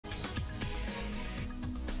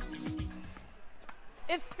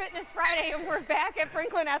It's Fitness Friday, and we're back at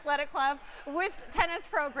Franklin Athletic Club with tennis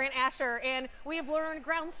pro Grant Asher, and we've learned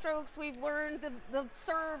ground strokes, we've learned the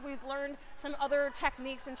serve, we've learned some other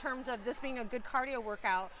techniques in terms of this being a good cardio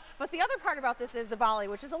workout. But the other part about this is the volley,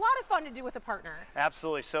 which is a lot of fun to do with a partner.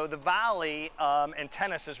 Absolutely. So the volley in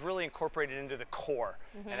tennis is really incorporated into the core,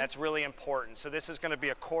 and that's really important. So this is going to be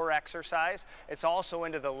a core exercise. It's also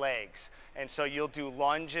into the legs, and so you'll do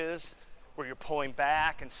lunges where you're pulling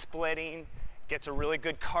back and splitting. Gets a really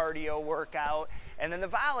good cardio workout. And then the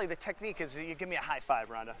volley, the technique is you give me a high five,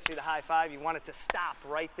 Rhonda. See the high five? You want it to stop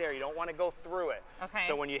right there. You don't want to go through it. Okay.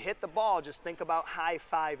 So when you hit the ball, just think about high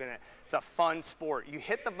fiving it. It's a fun sport. You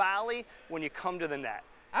hit the volley when you come to the net.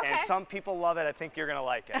 Okay. And some people love it. I think you're going to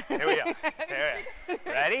like it. Here we go. Here.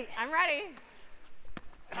 Ready? I'm ready.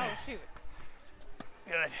 Oh, shoot.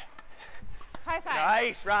 Good. High five.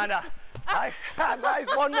 Nice, Rhonda.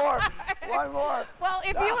 Nice. One more. One more. Well,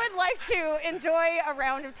 if you would like to enjoy a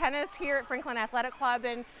round of tennis here at Franklin Athletic Club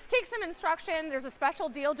and take some instruction, there's a special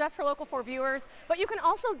deal just for Local 4 viewers, but you can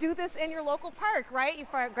also do this in your local park, right? You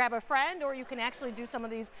grab a friend, or you can actually do some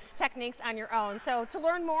of these techniques on your own. So to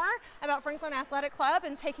learn more about Franklin Athletic Club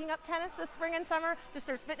and taking up tennis this spring and summer, just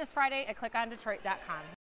search Fitness Friday at clickondetroit.com.